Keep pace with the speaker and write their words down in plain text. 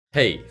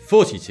Hey,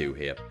 42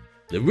 here.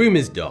 The room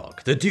is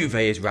dark, the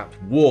duvet is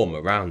wrapped warm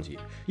around you.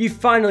 You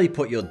finally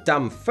put your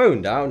damn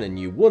phone down and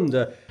you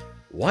wonder,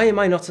 why am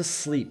I not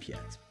asleep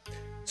yet?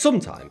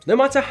 Sometimes, no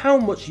matter how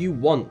much you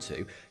want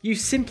to, you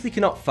simply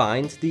cannot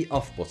find the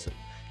off button.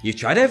 You've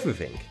tried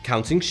everything,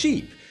 counting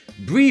sheep,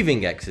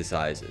 breathing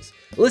exercises,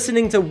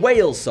 listening to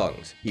whale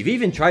songs. You've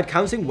even tried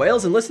counting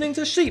whales and listening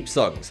to sheep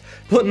songs,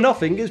 but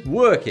nothing is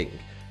working.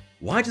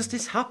 Why does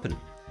this happen?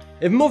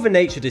 If Mother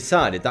Nature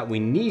decided that we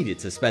needed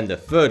to spend a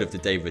third of the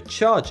day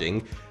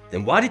recharging,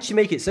 then why did she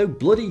make it so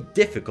bloody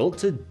difficult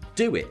to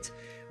do it?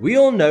 We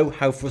all know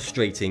how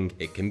frustrating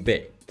it can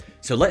be.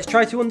 So let's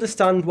try to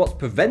understand what's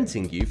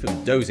preventing you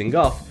from dozing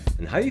off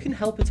and how you can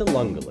help it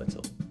along a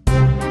little.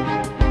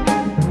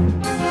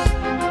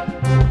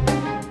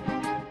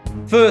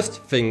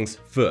 First things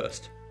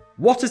first.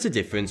 What is the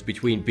difference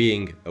between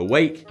being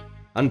awake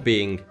and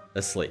being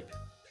asleep?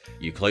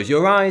 You close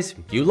your eyes,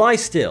 you lie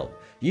still,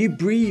 you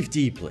breathe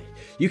deeply.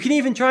 You can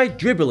even try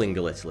dribbling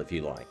a little if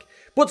you like.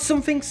 But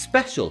something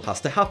special has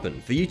to happen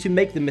for you to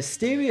make the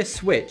mysterious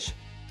switch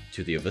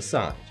to the other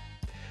side.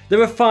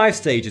 There are 5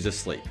 stages of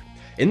sleep.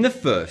 In the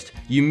first,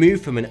 you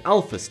move from an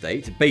alpha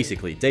state,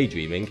 basically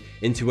daydreaming,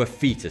 into a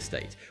theta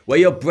state, where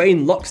your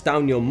brain locks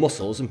down your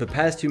muscles and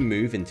prepares to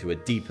move into a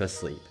deeper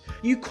sleep.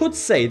 You could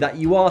say that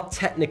you are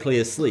technically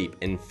asleep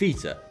in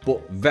theta,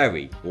 but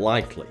very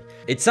likely.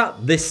 It's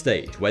at this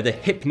stage where the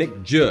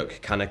hypnic jerk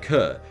can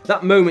occur,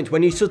 that moment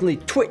when you suddenly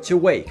twitch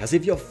awake as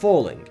if you're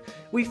falling.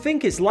 We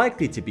think it's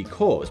likely to be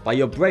caused by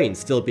your brain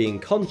still being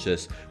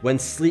conscious when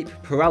sleep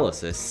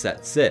paralysis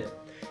sets in.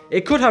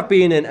 It could have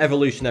been an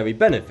evolutionary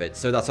benefit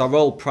so that our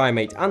old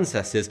primate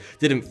ancestors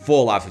didn't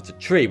fall out of the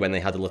tree when they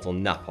had a little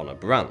nap on a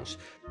branch.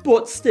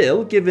 But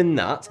still, given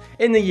that,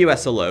 in the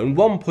US alone,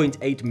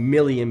 1.8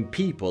 million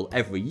people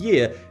every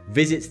year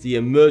visit the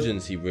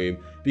emergency room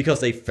because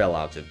they fell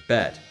out of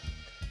bed.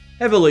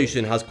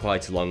 Evolution has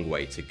quite a long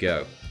way to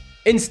go.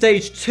 In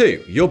stage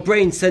 2, your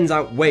brain sends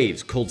out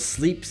waves called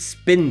sleep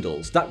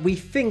spindles that we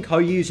think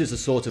are used as a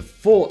sort of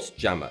thought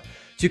jammer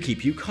to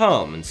keep you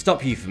calm and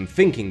stop you from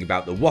thinking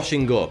about the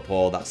washing up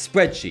or that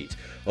spreadsheet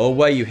or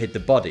where you hid the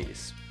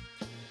bodies.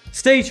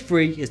 Stage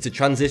 3 is the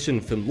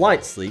transition from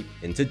light sleep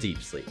into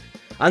deep sleep.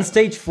 And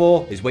stage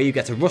 4 is where you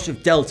get a rush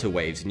of delta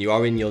waves and you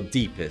are in your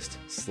deepest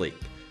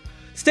sleep.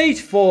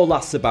 Stage 4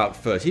 lasts about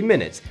 30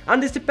 minutes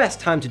and is the best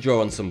time to draw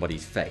on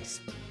somebody's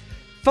face.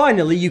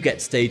 Finally, you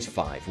get stage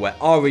 5, where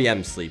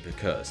REM sleep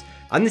occurs,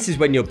 and this is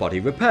when your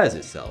body repairs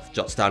itself,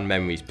 jots down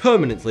memories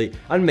permanently,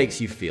 and makes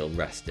you feel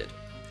rested.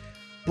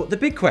 But the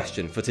big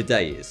question for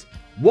today is,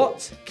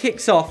 what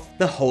kicks off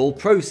the whole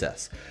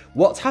process?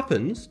 What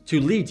happens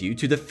to lead you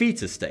to the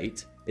theta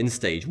state in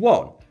stage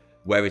 1,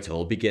 where it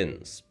all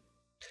begins?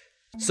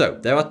 So,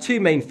 there are 2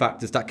 main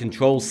factors that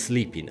control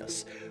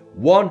sleepiness.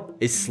 One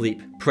is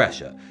sleep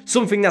pressure,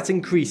 something that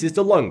increases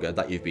the longer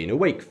that you've been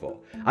awake for,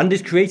 and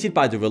is created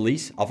by the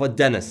release of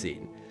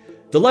adenosine.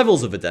 The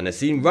levels of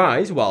adenosine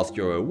rise whilst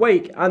you're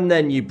awake, and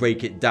then you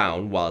break it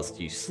down whilst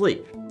you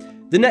sleep.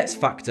 The next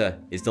factor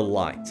is the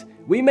light.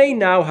 We may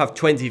now have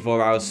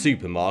 24-hour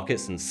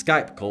supermarkets and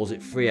Skype calls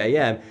at 3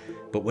 AM,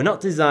 but we're not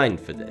designed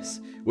for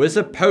this. We're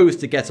supposed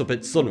to get up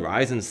at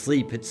sunrise and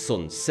sleep at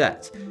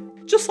sunset,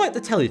 just like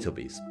the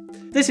Teletubbies.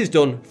 This is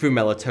done through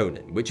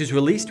melatonin, which is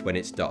released when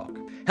it's dark,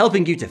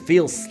 helping you to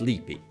feel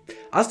sleepy.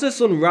 As the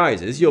sun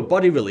rises, your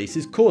body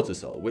releases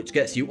cortisol, which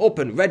gets you up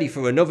and ready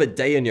for another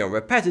day in your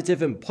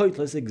repetitive and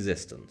pointless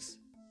existence.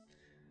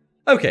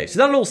 Okay, so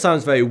that all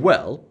sounds very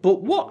well,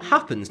 but what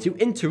happens to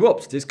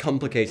interrupt this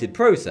complicated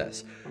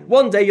process?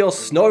 One day you're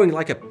snoring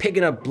like a pig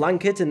in a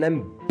blanket and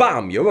then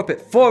BAM! You're up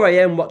at 4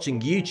 AM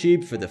watching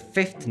YouTube for the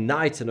 5th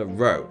night in a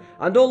row.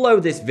 And although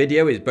this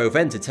video is both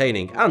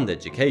entertaining and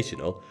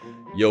educational,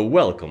 you're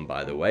welcome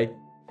by the way,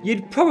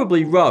 you'd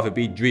probably rather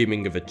be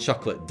dreaming of a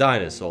chocolate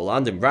dinosaur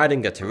land and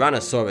riding a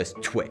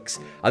Tyrannosaurus Twix,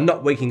 and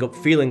not waking up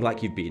feeling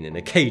like you've been in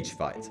a cage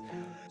fight.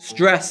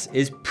 Stress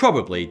is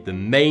probably the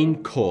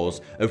main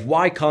cause of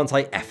why can't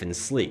I effing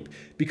sleep,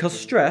 because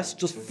stress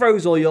just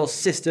throws all your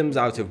systems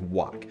out of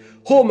whack.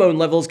 Hormone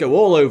levels go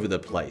all over the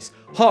place,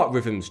 heart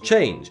rhythms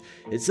change,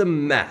 it's a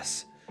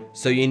mess.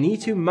 So you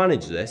need to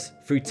manage this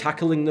through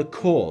tackling the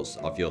cause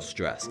of your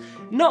stress.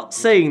 Not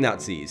saying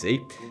that's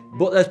easy,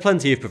 but there's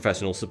plenty of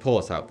professional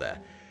support out there.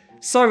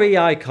 Sorry,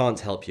 I can't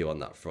help you on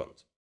that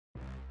front.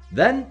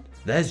 Then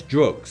there's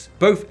drugs,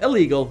 both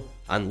illegal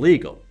and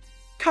legal.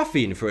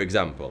 Caffeine, for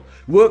example,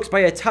 works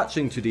by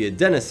attaching to the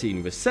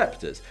adenosine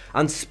receptors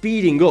and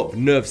speeding up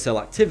nerve cell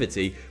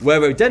activity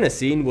where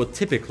adenosine would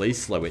typically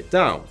slow it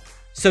down.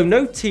 So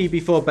no tea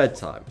before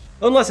bedtime,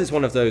 unless it's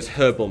one of those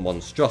herbal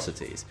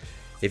monstrosities.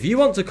 If you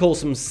want to call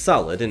some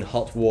salad in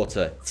hot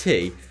water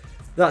tea,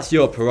 that's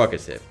your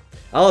prerogative.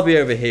 I'll be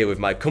over here with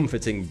my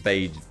comforting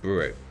beige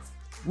brew.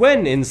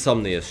 When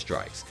insomnia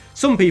strikes,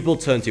 some people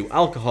turn to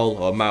alcohol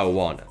or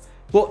marijuana,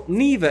 but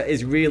neither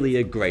is really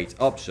a great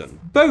option.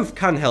 Both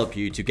can help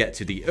you to get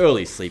to the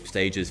early sleep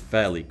stages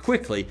fairly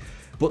quickly,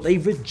 but they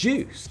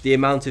reduce the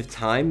amount of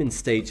time in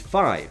stage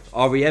 5,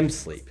 REM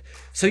sleep,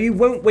 so you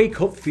won't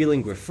wake up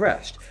feeling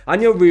refreshed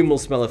and your room will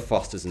smell of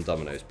Foster's and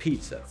Domino's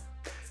pizza.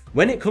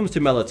 When it comes to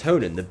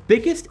melatonin, the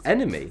biggest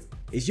enemy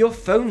is your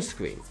phone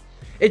screen.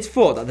 It's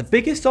thought that the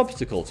biggest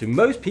obstacle to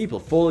most people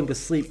falling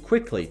asleep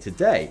quickly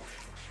today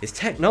is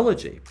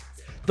technology.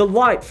 The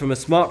light from a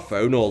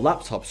smartphone or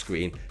laptop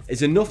screen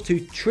is enough to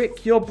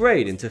trick your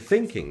brain into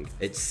thinking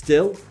it's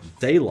still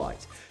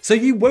daylight, so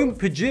you won't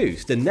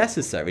produce the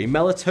necessary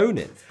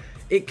melatonin.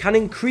 It can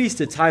increase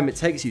the time it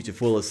takes you to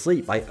fall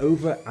asleep by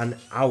over an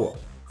hour.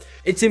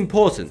 It's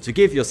important to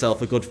give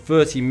yourself a good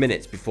 30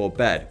 minutes before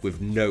bed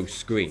with no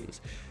screens.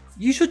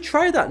 You should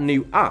try that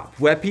new app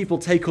where people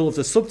take all of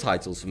the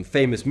subtitles from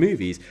famous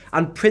movies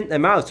and print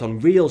them out on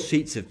real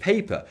sheets of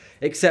paper,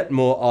 except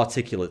more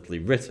articulately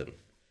written.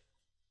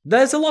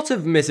 There's a lot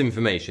of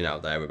misinformation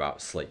out there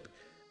about sleep,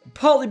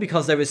 partly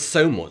because there is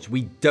so much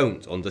we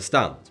don't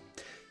understand.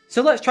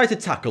 So let's try to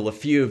tackle a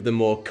few of the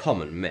more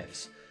common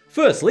myths.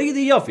 Firstly,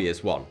 the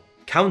obvious one,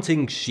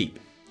 counting sheep.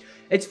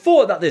 It's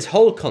thought that this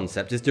whole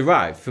concept is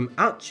derived from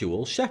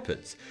actual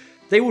shepherds.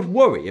 They would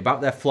worry about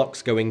their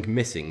flocks going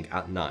missing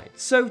at night,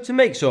 so to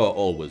make sure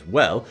all was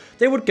well,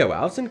 they would go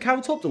out and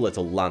count up the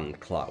little land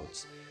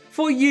clouds.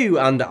 For you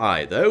and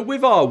I though,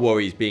 with our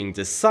worries being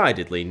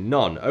decidedly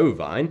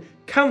non-ovine,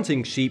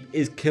 counting sheep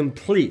is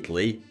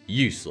completely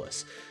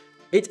useless.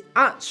 It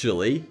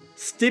actually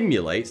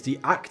stimulates the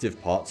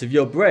active parts of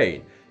your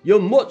brain.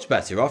 You're much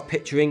better off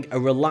picturing a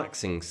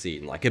relaxing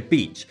scene like a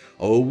beach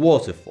or a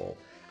waterfall.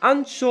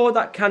 And sure,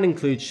 that can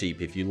include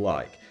sheep if you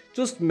like.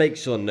 Just make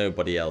sure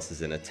nobody else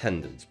is in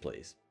attendance,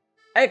 please.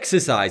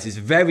 Exercise is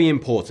very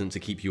important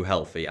to keep you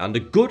healthy, and a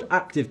good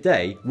active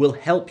day will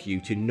help you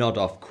to nod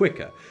off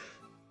quicker.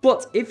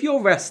 But if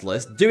you're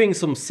restless, doing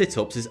some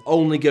sit-ups is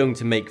only going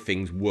to make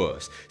things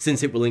worse,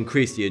 since it will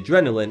increase the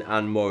adrenaline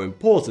and, more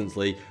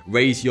importantly,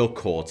 raise your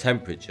core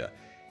temperature.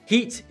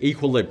 Heat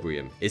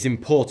equilibrium is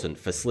important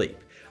for sleep,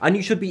 and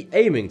you should be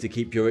aiming to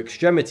keep your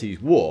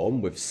extremities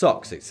warm with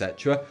socks,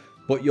 etc.,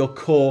 but your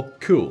core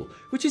cool,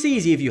 which is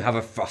easy if you have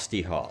a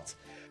frosty heart.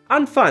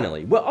 And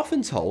finally, we're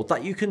often told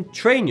that you can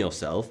train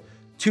yourself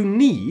to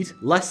need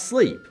less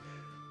sleep.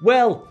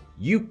 Well,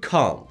 you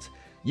can't.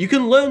 You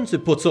can learn to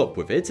put up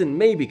with it and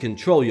maybe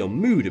control your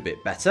mood a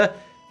bit better,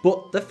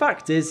 but the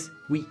fact is,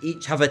 we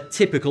each have a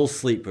typical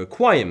sleep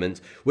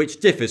requirement which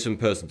differs from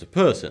person to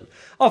person,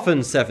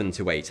 often 7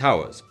 to 8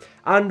 hours,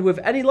 and with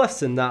any less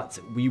than that,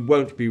 we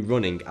won't be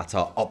running at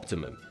our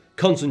optimum.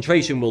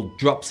 Concentration will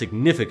drop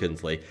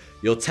significantly,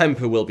 your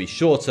temper will be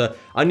shorter,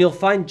 and you'll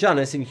find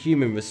Janice in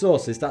Human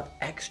Resources that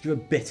extra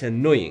bit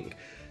annoying.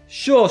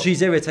 Sure,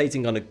 she's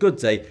irritating on a good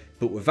day,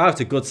 but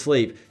without a good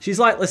sleep, she's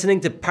like listening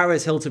to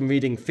Paris Hilton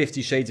reading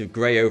 50 Shades of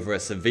Grey over a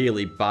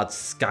severely bad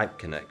Skype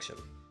connection.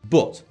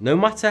 But no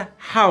matter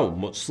how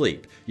much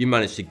sleep you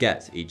manage to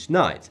get each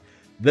night,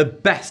 the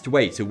best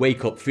way to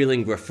wake up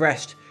feeling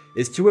refreshed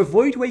is to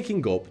avoid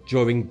waking up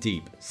during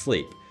deep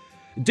sleep.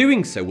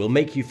 Doing so will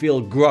make you feel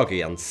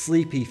groggy and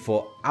sleepy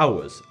for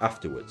hours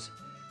afterwards.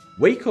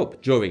 Wake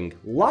up during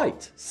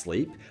light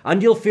sleep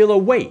and you'll feel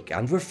awake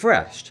and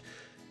refreshed.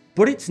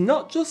 But it's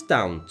not just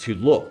down to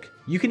luck.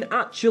 You can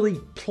actually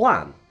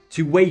plan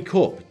to wake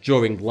up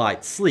during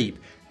light sleep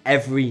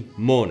every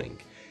morning.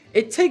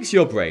 It takes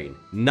your brain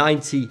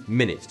 90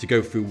 minutes to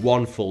go through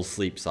one full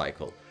sleep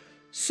cycle.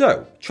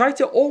 So, try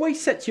to always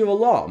set your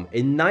alarm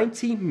in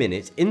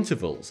 90-minute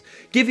intervals,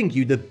 giving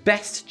you the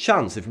best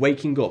chance of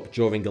waking up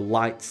during a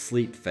light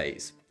sleep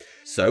phase.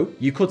 So,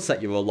 you could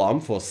set your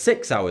alarm for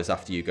 6 hours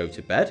after you go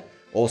to bed,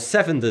 or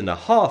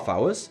 7.5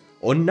 hours,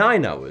 or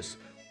 9 hours.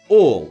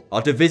 All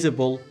are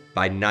divisible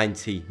by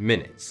 90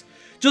 minutes.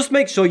 Just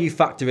make sure you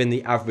factor in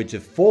the average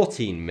of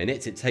 14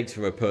 minutes it takes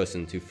for a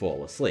person to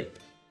fall asleep.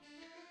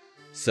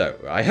 So,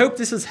 I hope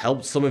this has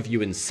helped some of you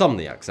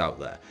insomniacs out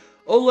there.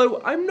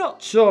 Although I'm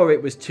not sure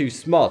it was too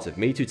smart of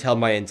me to tell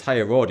my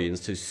entire audience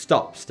to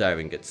stop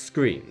staring at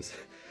screens.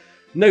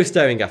 No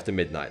staring after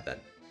midnight then.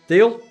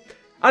 Deal?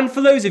 And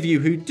for those of you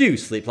who do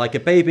sleep like a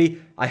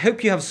baby, I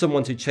hope you have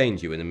someone to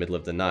change you in the middle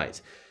of the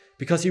night,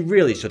 because you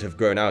really should have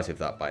grown out of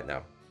that by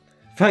now.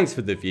 Thanks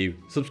for the view,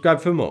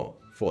 subscribe for more,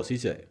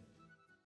 42.